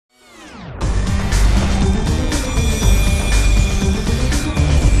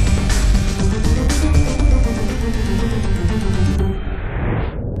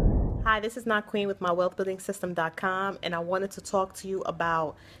this is Not Queen with mywealthbuildingsystem.com, and I wanted to talk to you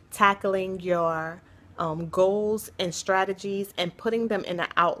about tackling your goals and strategies and putting them in an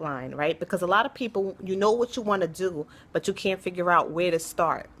outline, right? Because a lot of people, you know what you want to do, but you can't figure out where to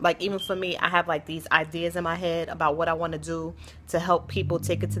start. Like, even for me, I have like these ideas in my head about what I want to do to help people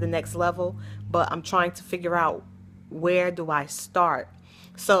take it to the next level, but I'm trying to figure out, where do I start?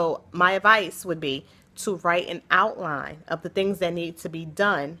 So my advice would be to write an outline of the things that need to be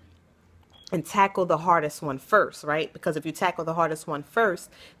done and tackle the hardest one first, right? Because if you tackle the hardest one first,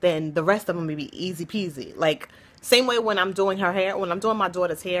 then the rest of them will be easy peasy. Like, same way when I'm doing her hair, when I'm doing my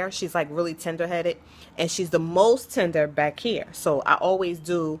daughter's hair, she's like really tender headed, and she's the most tender back here. So I always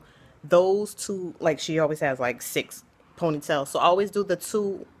do those two, like she always has like 6 ponytails. So I always do the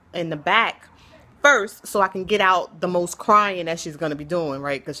 2 in the back first, so I can get out the most crying that she's going to be doing,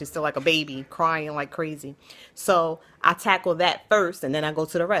 right? Because she's still like a baby, crying like crazy. So I tackle that first, and then I go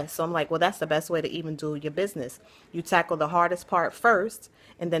to the rest. So I'm like, well, that's the best way to even do your business. You tackle the hardest part first,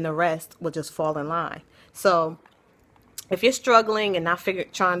 and then the rest will just fall in line. So if you're struggling and not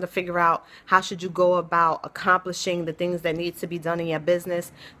trying to figure out how should you go about accomplishing the things that need to be done in your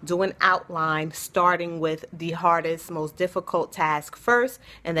business, do an outline starting with the hardest, most difficult task first,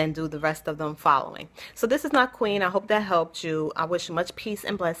 and then do the rest of them following. So this is Not Queen. I hope that helped you. I wish you much peace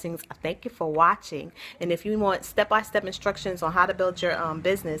and blessings. I thank you for watching. And if you want step-by-step instructions on how to build your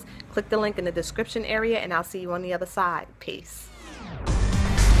business, click the link in the description area, and I'll see you on the other side. Peace.